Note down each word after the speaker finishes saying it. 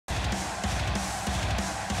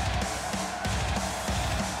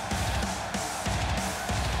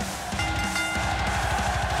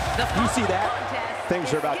You see that?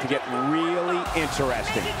 Things are about to get really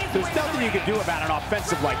interesting. There's nothing you can do about an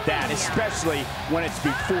offensive like that, especially when it's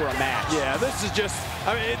before a match. Yeah, this is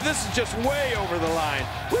just way over the line.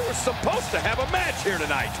 We were supposed to have a match here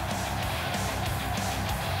tonight.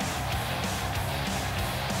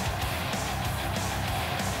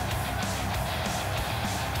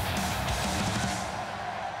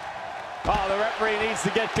 Oh, the referee needs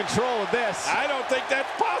to get control of this. I don't think that's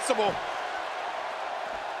possible.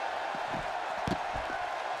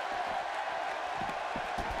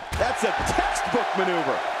 That's a textbook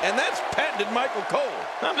maneuver. And that's patented Michael Cole.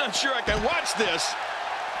 I'm not sure I can watch this.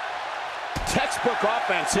 Textbook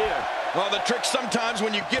offense here. Well, the trick sometimes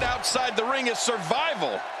when you get outside the ring is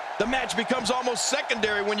survival. The match becomes almost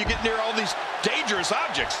secondary when you get near all these dangerous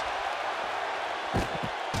objects.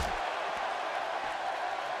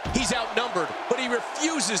 He's outnumbered, but he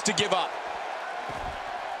refuses to give up.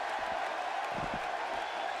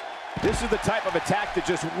 This is the type of attack that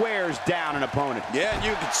just wears down an opponent. Yeah, and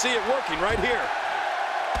you can see it working right here.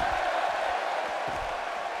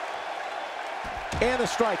 And the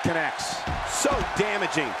strike connects. So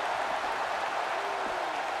damaging.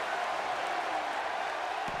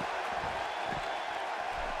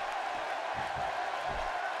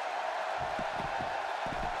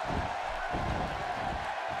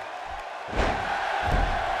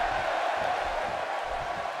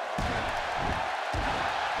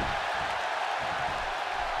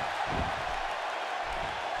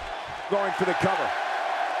 Going for the cover.